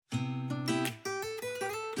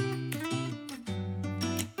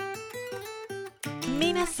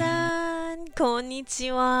Minasan,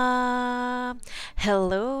 konnichiwa.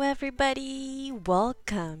 Hello, everybody.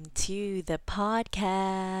 Welcome to the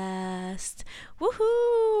podcast.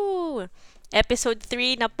 Woohoo! Episode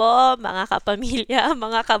 3 na po, mga kapamilya,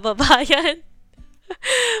 mga kababayan.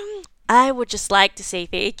 I would just like to say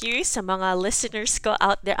thank you sa mga listeners ko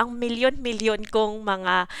out there. Ang milyon-milyon kong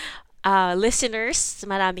mga listeners.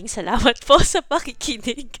 Maraming salamat po sa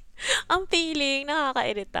pakikinig. Ang feeling,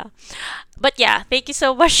 nakakairita. But yeah, thank you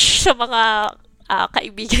so much sa mga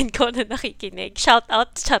kaibigan ko na nakikinig. Shout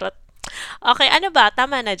out, charot. Okay, ano ba?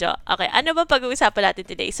 Tama na, Jo. Okay, ano ba pag-uusapan natin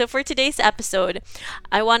today? So for today's episode,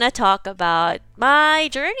 I wanna talk about my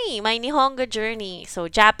journey, my Nihongo journey. So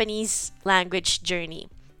Japanese language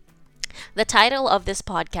journey. The title of this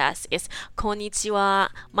podcast is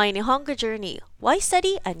Konnichiwa, My Nihongo Journey. Why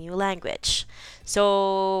study a new language?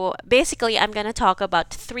 So, basically, I'm gonna talk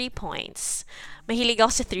about 3 points. Mahilig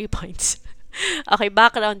ako sa 3 points. Okay,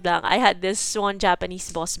 background lang. I had this one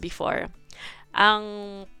Japanese boss before.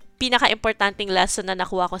 Ang pinaka-importanting lesson na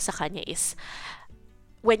nakuha ko sa kanya is,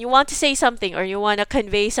 when you want to say something or you want to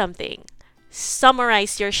convey something,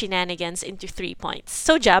 summarize your shenanigans into 3 points.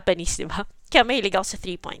 So Japanese, di ba? Kaya mahilig ako sa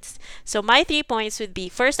 3 points. So my 3 points would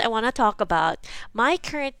be, first, I want to talk about my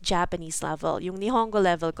current Japanese level, yung Nihongo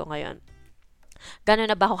level ko ngayon.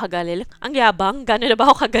 Gano'n na ba ako kagaling? Ang yabang, gano'n na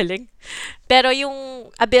ba ako kagaling? Pero yung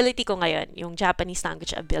ability ko ngayon, yung Japanese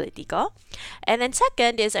language ability ko. And then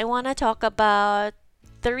second is, I want to talk about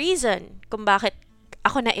the reason kung bakit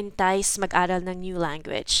ako na-entice mag-aral ng new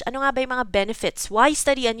language. Ano nga ba yung mga benefits? Why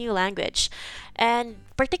study a new language? And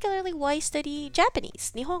particularly, why study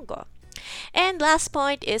Japanese, Nihongo? And last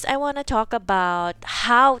point is, I want to talk about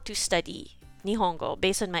how to study Nihongo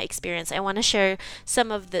based on my experience. I want to share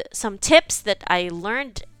some tips that I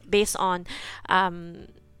learned based on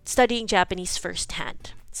studying Japanese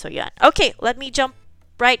firsthand. So yeah. Okay, let me jump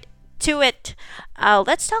right to it.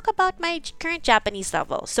 Let's talk about my current Japanese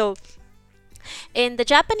level. So in the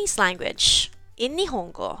Japanese language, in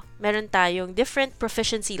Nihongo, meron tayong different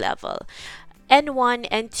proficiency level. N1,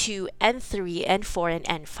 N2, N3, N4,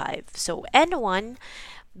 and N5. So N1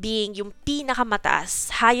 being yung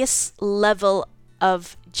pinakamataas, highest level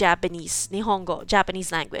of Japanese, Nihongo,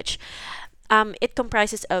 Japanese language. It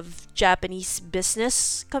comprises of Japanese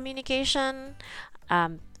business communication,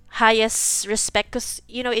 highest respect, because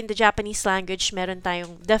in the Japanese language meron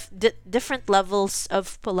tayong different levels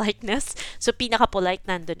of politeness. So pinaka-polite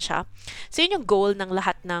nandun siya. So yun yung goal ng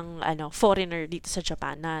lahat ng foreigner dito sa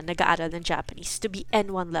Japan na nag-aaral ng Japanese, to be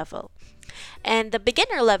N1 level. And the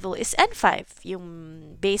beginner level is N5,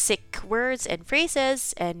 yung basic words and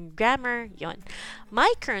phrases and grammar, yon.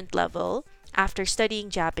 My current level, after studying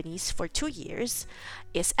Japanese for 2 years,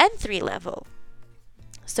 is N3 level.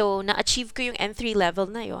 So, na-achieve ko yung N3 level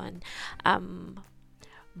na yon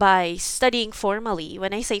by studying formally.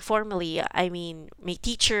 When I say formally, I mean may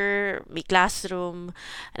teacher, may classroom,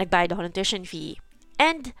 nagbayad ako ng tuition fee,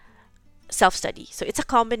 and self-study. So, it's a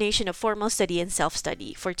combination of formal study and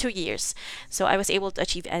self-study for 2 years. So, I was able to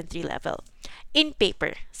achieve N3 level. In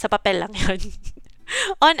paper, sa papel lang yun.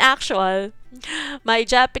 On actual, my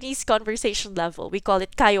Japanese conversation level, we call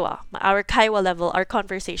it kaiwa. Our kaiwa level, our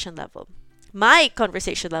conversation level. My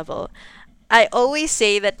conversation level, I always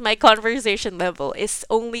say that my conversation level is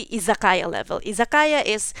only izakaya level. Izakaya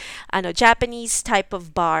is Japanese type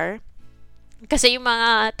of bar. Kasi yung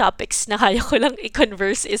mga topics na kaya ko lang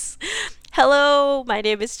i-converse is, hello, my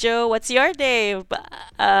name is Joe. What's your name?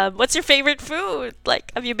 What's your favorite food?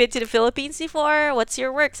 Like, have you been to the Philippines before? What's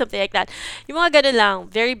your work? Something like that. Yung mga ganun lang,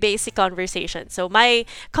 very basic conversation. So my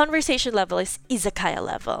conversation level is izakaya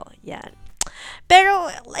level. Yan.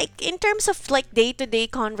 Pero like in terms of like day-to-day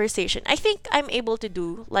conversation, I think I'm able to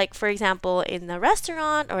do, like for example in a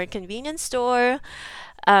restaurant or a convenience store.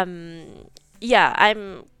 Yeah,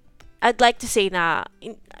 I'd like to say na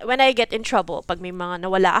when I get in trouble, pag may mga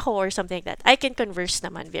nawala ako or something like that, I can converse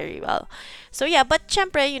naman very well. So yeah, but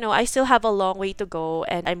syempre, I still have a long way to go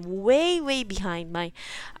and I'm way, way behind my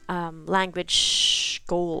language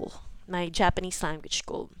goal, my Japanese language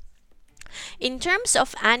goal. In terms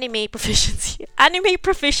of anime proficiency, anime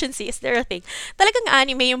proficiency, is there a thing? Talagang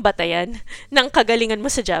anime yung batayan ng kagalingan mo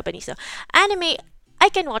sa Japanese. So, anime, I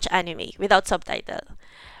can watch anime without subtitle.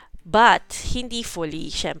 But, hindi fully,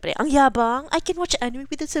 syempre. Ang yabang, I can watch anime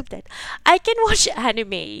without subtitle. I can watch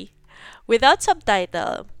anime without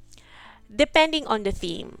subtitle, depending on the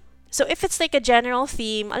theme. So, if it's like a general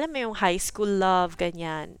theme, alam mo yung high school love,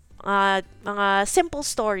 ganyan, mga simple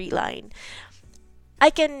storyline, I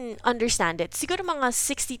can understand it. Siguro mga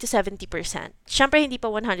 60 to 70%. Siyempre, hindi pa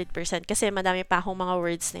 100% kasi madami pa akong mga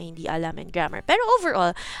words na hindi alam in grammar. Pero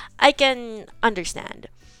overall, I can understand.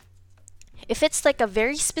 If it's like a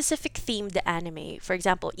very specific themed anime, for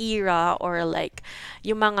example, era or like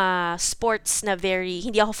yung mga sports na very,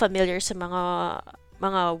 hindi ako familiar sa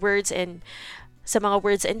mga words and sa mga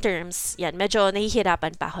words and terms, yan, medyo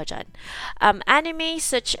nahihirapan pa ako dyan. Anime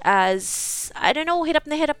such as, I don't know, hirap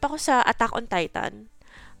na hirap ako sa Attack on Titan.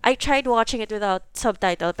 I tried watching it without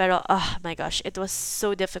subtitle, pero oh my gosh, it was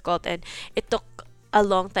so difficult and it took a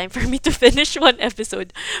long time for me to finish one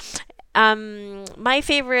episode. My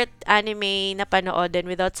favorite anime na panoodin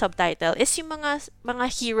without subtitle is yung mga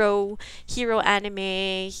hero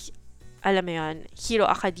anime, alam mo yun, Hero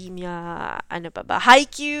Academia, ano pa ba,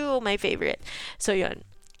 Haikyuu, my favorite. So yun.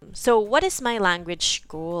 So, what is my language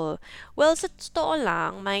goal? Well, sa totoo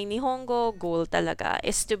lang, my Nihongo goal talaga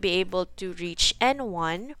is to be able to reach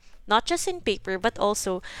N1, not just in paper, but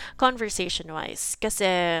also conversation-wise.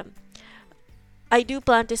 Kasi I do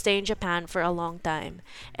plan to stay in Japan for a long time.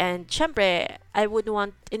 And syempre,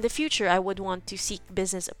 in the future, I would want to seek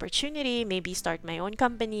business opportunity, maybe start my own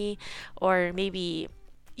company, or maybe,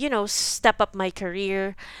 step up my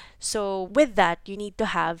career. So with that, you need to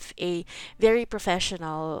have a very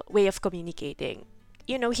professional way of communicating.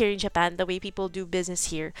 Here in Japan, the way people do business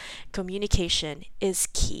here, communication is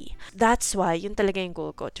key. That's why yun talaga yung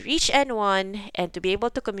goal ko, to reach N1 and to be able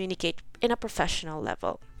to communicate in a professional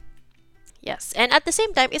level. Yes. And at the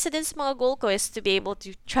same time, isa din sa mga goal ko is to be able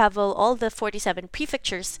to travel all the 47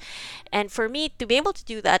 prefectures. And for me, to be able to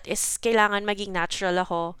do that is kailangan maging natural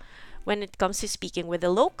ako when it comes to speaking with the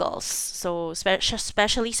locals. So,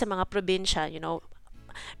 especially sa mga probinsya,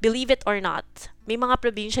 believe it or not, may mga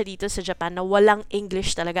probinsya dito sa Japan na walang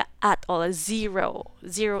English talaga at all. Zero.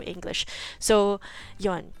 Zero English. So,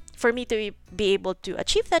 yon. For me to be able to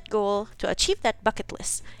achieve that goal, to achieve that bucket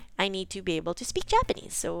list, I need to be able to speak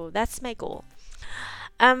Japanese. So that's my goal.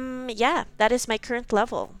 Yeah, that is my current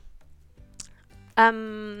level.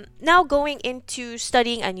 Now going into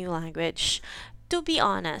studying a new language. To be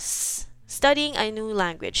honest, studying a new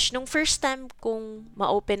language, nung first time kong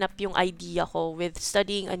ma-open up yung idea ko with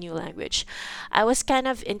studying a new language, I was kind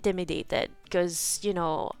of intimidated because,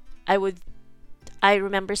 I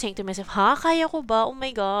remember saying to myself, kaya ko ba? Oh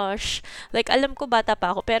my gosh. Like, alam ko bata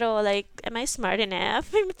pa ako, pero like, am I smart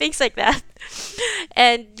enough? Things like that.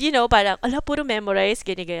 And, parang, puro memorize,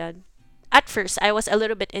 ganyan. At first, I was a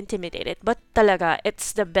little bit intimidated, but talaga,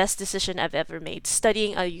 it's the best decision I've ever made,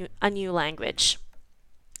 studying a new language.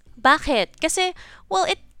 Bakit? Kasi, well,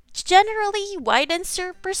 it generally widens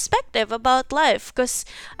your perspective about life. Because,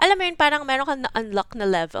 alam mo yun, parang meron kang na-unlock na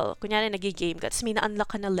level. Kunyari, nag-game ka, tapos may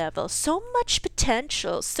na-unlock ka na level. So much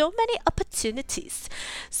potential. So many opportunities.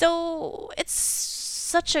 So, it's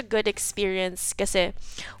such a good experience kasi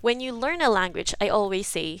when you learn a language, I always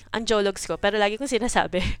say, ang jologs ko, pero lagi kong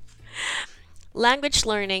sinasabi, language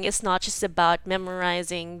learning is not just about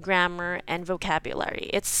memorizing grammar and vocabulary.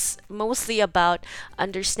 It's mostly about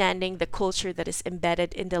understanding the culture that is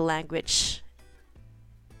embedded in the language.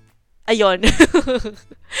 Ayon.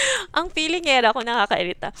 Ang feeling era ako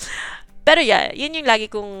nakakairita. Pero yeah, yun yung lagi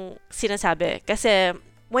kong sinasabi. Kasi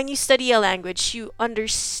when you study a language, you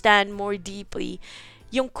understand more deeply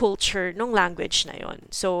yung culture ng language na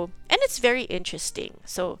yon. So, and it's very interesting.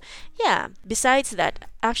 So, yeah, besides that,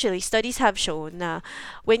 actually, studies have shown na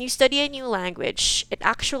when you study a new language, it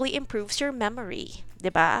actually improves your memory.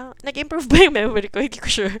 'Di ba? Nag-improve ba yung memory ko? Hindi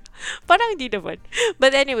ko sure. Parang hindi naman.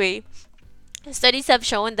 But anyway, studies have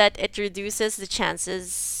shown that it reduces the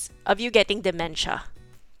chances of you getting dementia.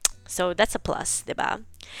 So, that's a plus, 'di ba?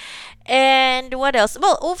 And what else?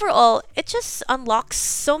 Well, overall, it just unlocks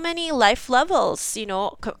so many life levels,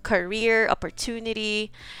 career, opportunity,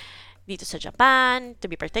 dito sa Japan, to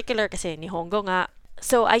be particular, kasi Nihongo nga.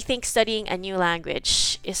 So, I think studying a new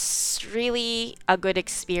language is really a good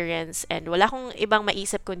experience and wala akong ibang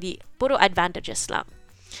maisip kundi puro advantages lang.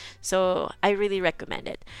 So, I really recommend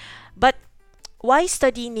it. But, why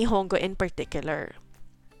study Nihongo in particular?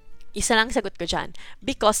 Isa lang sagot ko dyan.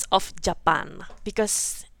 Because of Japan.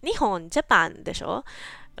 Because Nihon, Japan, desho?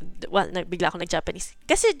 Well, bigla ako nag-Japanese.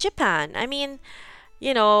 Kasi Japan, I mean,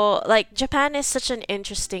 like Japan is such an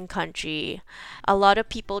interesting country. A lot of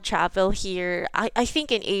people travel here. I think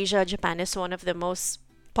in Asia, Japan is one of the most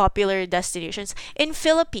popular destinations. In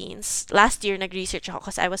Philippines, last year nag-research ako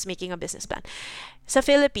because I was making a business plan. Sa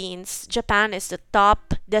Philippines, Japan is the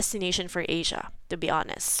top destination for Asia, to be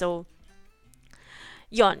honest. So,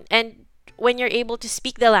 yon. And when you're able to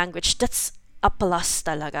speak the language, that's a plus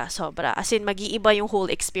talaga, sobra. As in, mag-iiba yung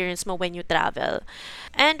whole experience mo when you travel.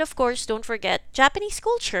 And of course, don't forget, Japanese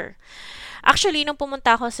culture. Actually, nung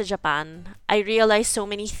pumunta ako sa Japan, I realized so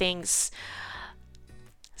many things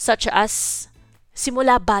such as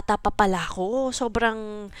simula bata pa pala ako,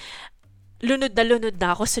 sobrang lunod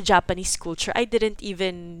na ako sa Japanese culture. I didn't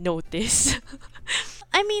even notice.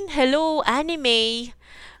 I mean, hello, anime.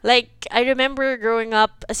 Like, I remember growing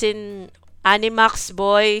up, as in, Animax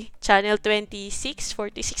boy, channel 26,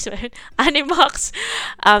 46, Animax,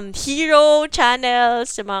 Hero channel,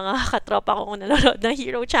 sa mga katropa ko kung nanonood ng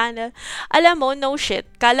Hero channel. Alam mo, no shit,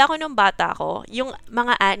 kala ko nung bata ko, yung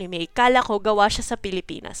mga anime, kala ko gawa siya sa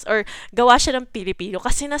Pilipinas, or gawa siya ng Pilipino,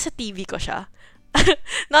 kasi nasa TV ko siya.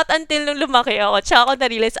 Not until nung lumaki ako, tsaka ako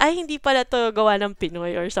na-realize, ay, hindi pala to gawa ng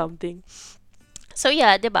Pinoy or something. So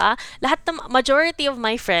yeah, 'di ba? Lahat ng majority of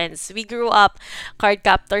my friends, we grew up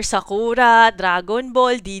Cardcaptor Sakura, Dragon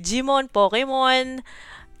Ball, Digimon, Pokemon.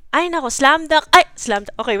 Ay nako, Slam Dunk. Ay, Slam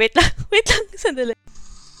Dunk. Okay, wait lang. Wait lang, sandali.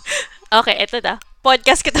 Okay, eto na.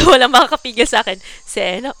 Podcast ko to, walang makakapigil sa akin.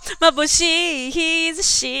 Seno, mabushi,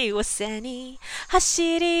 hizashi wa seni,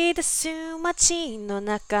 hashiri desu machi no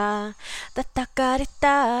naka,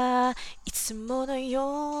 tatakareta, itsumo no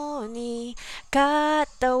you ni,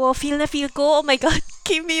 kata wo feel na feel ko, oh my god,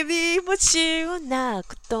 kimi ni mochiu na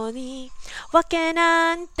koto ni, wake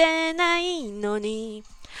nante nai no ni,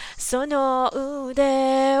 その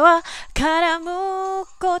腕は絡む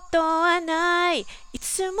ことはない。い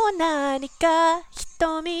つも何か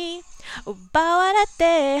瞳奪われ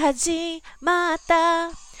て始まった。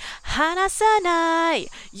離さない、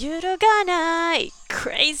揺るがない。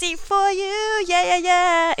Crazy for you, yeah,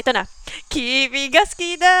 yeah, yeah. Ito na. 君が好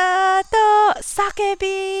きだと叫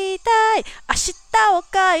びたい。明日を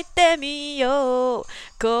書いてみよう。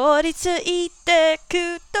凍りついて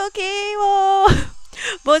く時を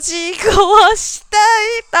文字koした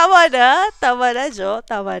い. Tama na, Jo.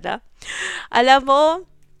 Tama na. Alam mo,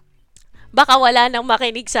 baka wala nang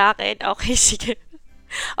makinig sa akin. Okay, sige.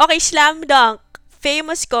 Okay, Slam Dunk.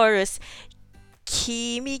 Famous chorus.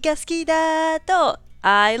 Kimi ga suki da to,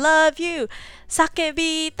 I love you.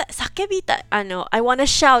 Sakebita, I wanna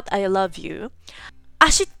shout, I love you.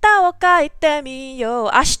 Ashita wo kaite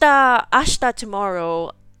miyo. Ashita,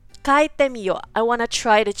 tomorrow. Kaite miyo. I wanna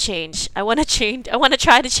try to change. I wanna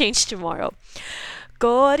try to change tomorrow.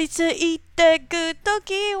 凍りついてく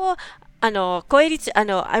時をI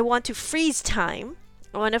want to freeze time.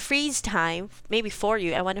 I want to freeze time. Maybe for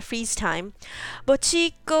you, I want to freeze time.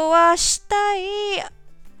 Bochiko wa shitai.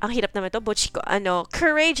 Ang hirap naman to. Bochiko.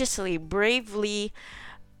 Courageously, bravely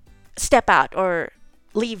step out or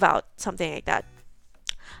leave out. Something like that.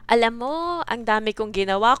 Alam mo, ang dami kong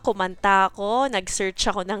ginawa, kumanta ako, nag-search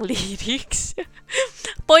ako ng lyrics.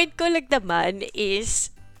 Point ko lang naman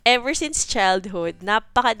is, ever since childhood,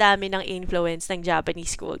 napakadami ng influence ng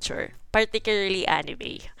Japanese culture, particularly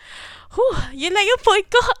anime. Yun lang yung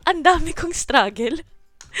point ko, ang dami kong struggle.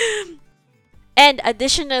 And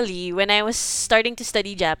additionally, when I was starting to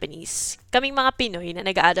study Japanese, kaming mga Pinoy na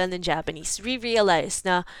nag-aaral ng Japanese, we realized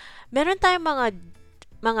na meron tayong mga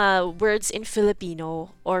words in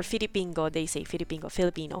Filipino or Filipingo, they say Filipino,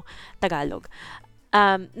 Tagalog,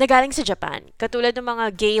 nagaling sa Japan. Katulad ng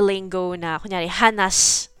mga gay lingo na, kunyari,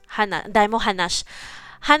 dahil mo hanash.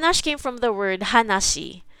 Hanash came from the word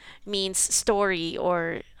hanashi, means story,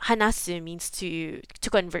 or hanasu means to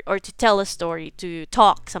convert or to tell a story, to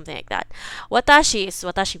talk, something like that. Watashi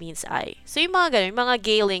means I. So yung mga ganun, mga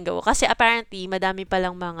gay lingo, kasi apparently, madami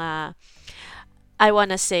palang mga I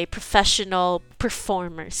wanna say, professional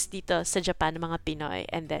performers dito sa Japan, ng mga Pinoy.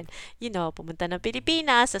 And then, pumunta ng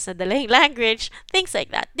Pilipinas, sa sadaling language, things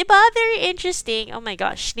like that. Diba? Very interesting. Oh my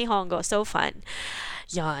gosh, Nihongo, so fun.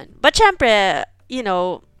 Yan. But syempre,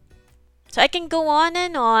 so I can go on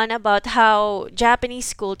and on about how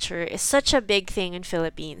Japanese culture is such a big thing in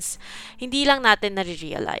Philippines. Hindi lang natin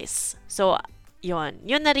nare-realize. So, yun.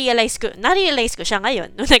 Na-realize ko siya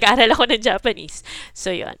ngayon nung nag-aral ako ng Japanese.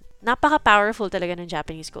 So, yun. Napaka-powerful talaga ng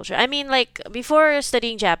Japanese culture. I mean, like, before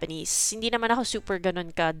studying Japanese, hindi naman ako super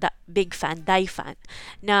ganun big fan, die fan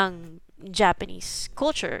ng Japanese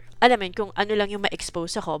culture. Alam mo yun, kung ano lang yung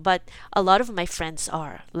ma-expose ako. But a lot of my friends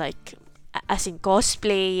are. Like, as in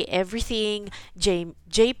cosplay, everything,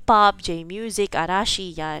 J-pop, J-music,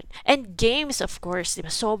 Arashi, yan. And games, of course,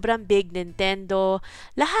 diba? Sobrang big, Nintendo.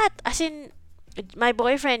 Lahat, as in, my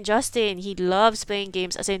boyfriend Justin, he loves playing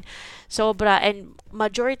games, as in sobra, and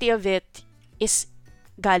majority of it is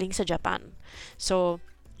galing sa Japan. So,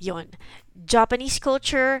 yun. Japanese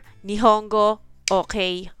culture, Nihongo,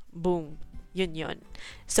 okay, boom. Yun.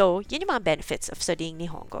 So, yun yung mga benefits of studying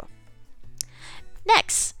Nihongo.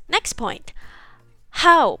 Next point.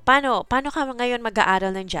 How? Paano ka ngayon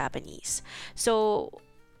mag-aaral ng Japanese? So,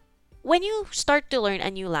 when you start to learn a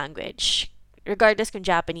new language, regardless kung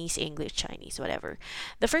Japanese, English, Chinese, whatever,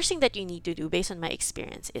 the first thing that you need to do based on my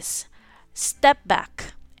experience is step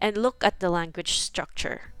back and look at the language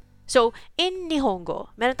structure. So, in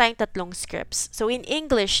Nihongo, meron tayong tatlong scripts. So, in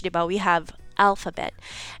English, di ba, we have alphabet.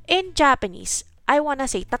 In Japanese, I wanna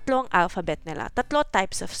say tatlong alphabet nila. Tatlo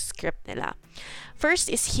types of script nila. First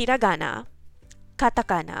is hiragana,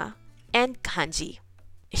 katakana, and kanji.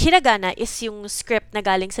 Hiragana is yung script na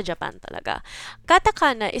galing sa Japan talaga.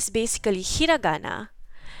 Katakana is basically hiragana,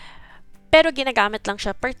 pero ginagamit lang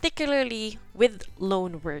siya particularly with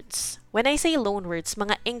loan words. When I say loan words,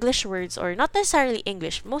 mga English words, or not necessarily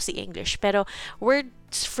English, mostly English, pero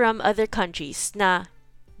words from other countries na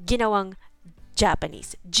ginawang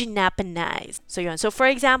Japanese, Jinapanized. So yun. So for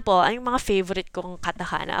example, ang mga favorite kong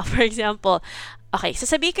katakana. For example, okay,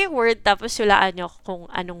 sasabihin ko yung word tapos hulaan nyo kung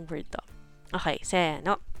anong word to. Okay, say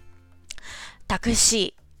no.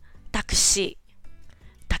 Takushi, takushi,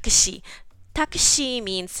 takushi. Takushi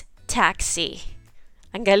means taxi.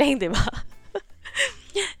 Ang galing, di ba?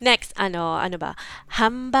 Next, ano ba?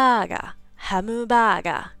 Hamburger,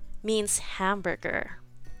 hamburger means hamburger.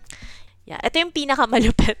 Yeah, ito yung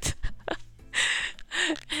pinakamalupit.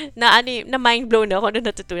 na mind blown ako nung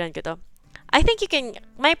natutunan ko to. I think you can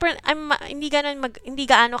hindi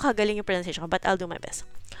gaano kagaling yung pronunciation ko, but I'll do my best.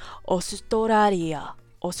 Australia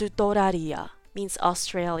means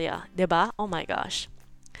Australia, 'di ba? Oh my gosh.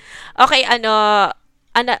 Okay,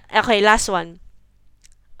 okay, last one.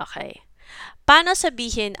 Okay. Paano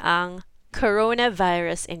sabihin ang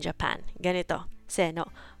coronavirus in Japan? Ganito.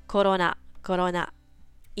 Seno, corona.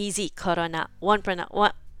 Easy, corona.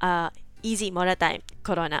 Easy, more time,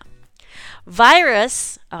 corona.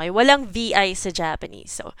 Virus, okay, walang VI sa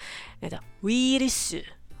Japanese. So, ito, virus,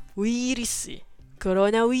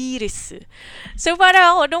 coronavirus. So,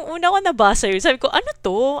 para ako, nung una ko nabasa yun, sabi ko, ano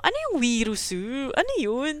to? Ano yung virus? Ano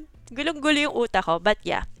yun? Gulong-gulo yung utak ko. But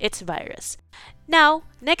yeah, it's virus. Now,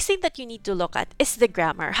 next thing that you need to look at is the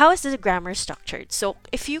grammar. How is the grammar structured? So,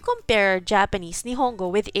 if you compare Japanese,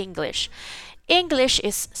 Nihongo, with English, English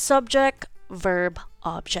is subject, verb,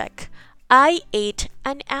 object. I ate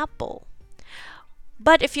an apple.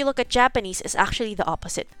 But if you look at Japanese, it's actually the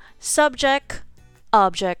opposite. Subject,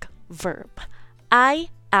 object, verb. I,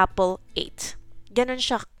 apple, ate. Ganon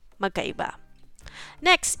siya magkaiba.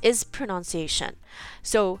 Next is pronunciation.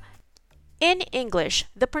 So, in English,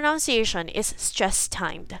 the pronunciation is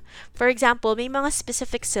stress-timed. For example, may mga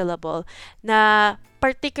specific syllable na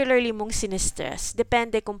particularly mong sinistress,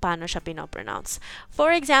 depende kung paano siya pinopronounce. For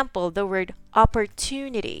example, the word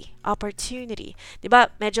opportunity. Opportunity. Diba,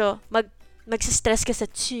 medyo magsistress ka sa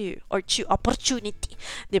opportunity.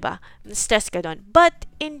 Diba? Stress ka doon. But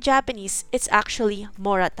in Japanese, it's actually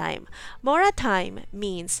mora time. Mora time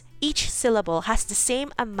means each syllable has the same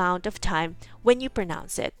amount of time when you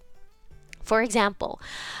pronounce it. For example,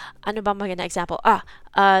 ano ba magandang example?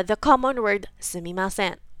 The common word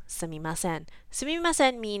sumimasen.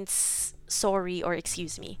 Sumimasen means sorry or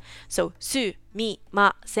excuse me. So,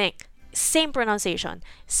 su-mi-ma-sen. Same pronunciation,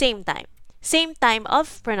 same time. Same time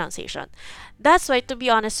of pronunciation. That's why, to be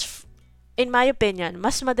honest, in my opinion,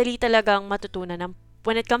 mas madali talagang matutunan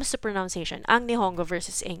when it comes to pronunciation, ang Nihongo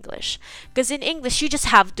versus English. Because in English, you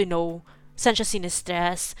just have to know saan siya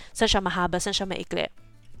sinistress, saan siya mahaba, saan siya maikli.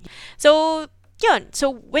 So, yun.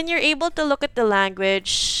 So, when you're able to look at the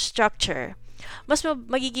language structure,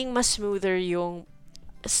 magiging mas smoother yung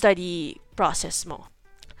study process mo.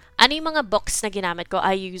 Ano yung mga books na ginamit ko?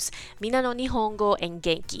 I use Minano Nihongo and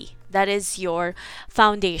Genki. That is your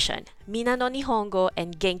foundation. Minano Nihongo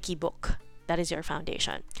and Genki book. That is your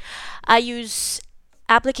foundation. I use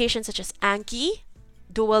applications such as Anki,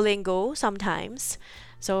 Duolingo sometimes.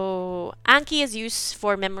 So, Anki is used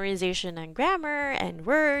for memorization and grammar and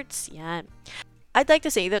words. Yan. I'd like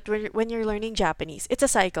to say that when you're learning Japanese, it's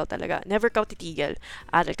a cycle talaga. Never ka titigil.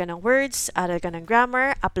 Aral ka ng words, aral ka ng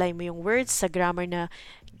grammar, apply mo yung words sa grammar na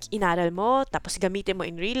inaral mo, tapos gamitin mo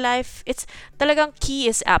in real life. It's talagang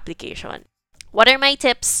key is application. What are my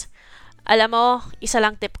tips? Alam mo, isa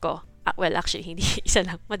lang tip ko. Well, actually, hindi isa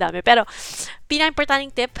lang. Madami. Pero,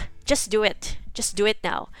 pinaka-importanting tip, just do it. Just do it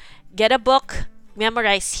now. Get a book,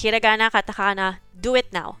 memorize hiragana, katakana, do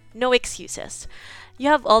it now. No excuses. You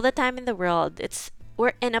have all the time in the world.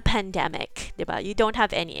 We're in a pandemic, diba? You don't have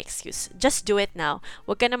any excuse. Just do it now.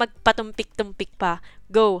 Huwag ka na magpatumpik-tumpik pa.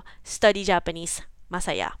 Go study Japanese.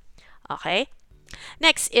 Masaya. Okay?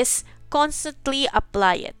 Next is constantly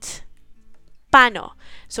apply it. Paano?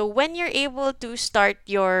 So, when you're able to start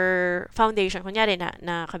your foundation, kunyari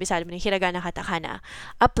na kabisado mo ng hiragana, katakana,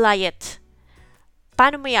 apply it.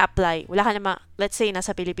 Paano mo i-apply? Wala ka naman, let's say,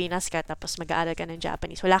 nasa Pilipinas ka, tapos mag-aaral ka ng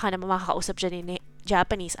Japanese. Wala ka naman makakausap dyan in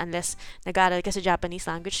Japanese unless nag-aaral ka sa Japanese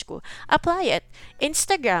language school. Apply it.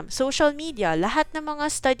 Instagram, social media, lahat ng mga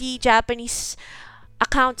study Japanese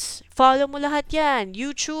accounts, follow mo lahat yan.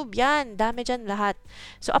 YouTube, yan. Dami dyan lahat.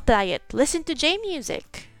 So, apply it. Listen to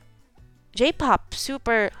J-music. J-pop,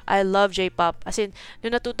 super, I love J-pop. As in,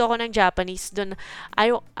 nung natuto ko ng Japanese, dun,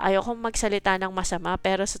 ayokong magsalita ng masama,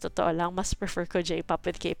 pero sa totoo lang, mas prefer ko J-pop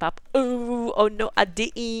with K-pop. Oh no, I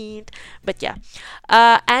didn't. But yeah.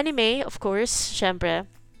 Anime, of course, syempre.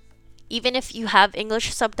 Even if you have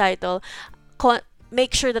English subtitle,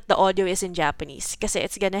 make sure that the audio is in Japanese kasi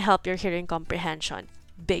it's gonna help your hearing comprehension.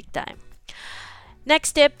 Big time.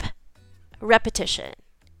 Next tip, repetition.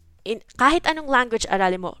 Kahit anong language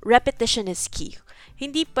aralin mo, repetition is key.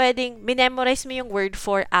 Hindi pwedeng memorize mo yung word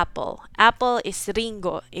for apple. Apple is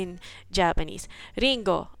ringo in Japanese.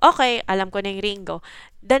 Ringo. Okay, alam ko na yung ringo.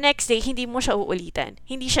 The next day, hindi mo siya uulitin.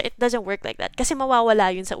 It doesn't work like that. Kasi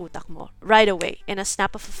mawawala yun sa utak mo. Right away. In a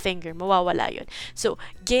snap of a finger, mawawala yun. So,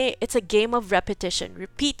 it's a game of repetition.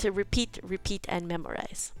 Repeat, repeat, repeat, and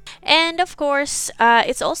memorize. And of course,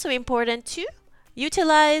 it's also important to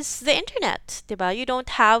utilize the internet, diba? You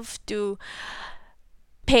don't have to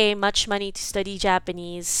pay much money to study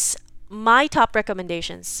Japanese. My top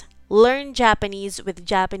recommendations: learn Japanese with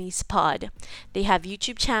Japanese Pod. They have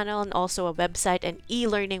YouTube channel and also a website, an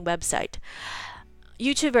e-learning website.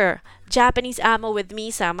 YouTuber, Japanese Amo with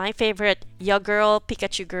Misa, my favorite, Ya Girl,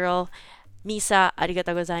 Pikachu Girl. Misa,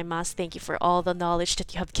 arigatou gozaimasu. Thank you for all the knowledge that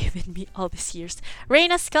you have given me all these years.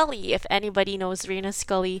 Reina Scully, if anybody knows Reina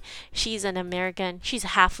Scully, she's an American.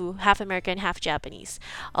 She's half American, half Japanese.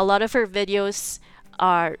 A lot of her videos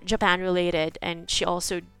are Japan related, and she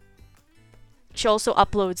also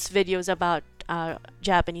uploads videos about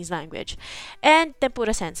Japanese language. And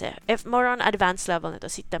Tempura Sensei. If more on advanced level nito,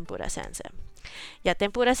 si Tempura Sensei. Yeah,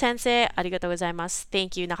 Tempura Sensei, arigatou gozaimasu.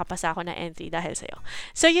 Thank you, nakapasa ako na N3 dahil sa'yo.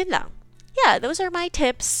 So, yun lang. Yeah, those are my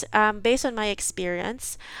tips based on my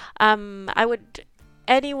experience.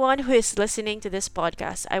 Anyone who is listening to this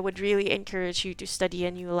podcast, I would really encourage you to study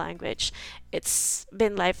a new language. It's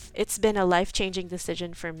been a life-changing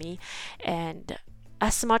decision for me, and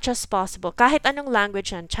as much as possible, kahit anong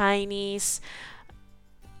language yan, Chinese,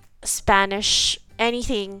 Spanish,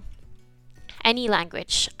 anything, any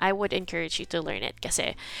language, I would encourage you to learn it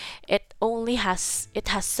kasi it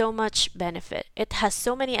has so much benefit. It has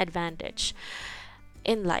so many advantage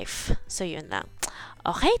in life. So yun lang.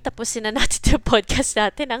 Okay, tapusin na natin yung podcast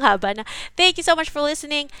natin. Ang haba na. Thank you so much for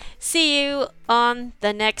listening. See you on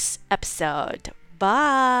the next episode.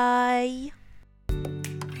 Bye!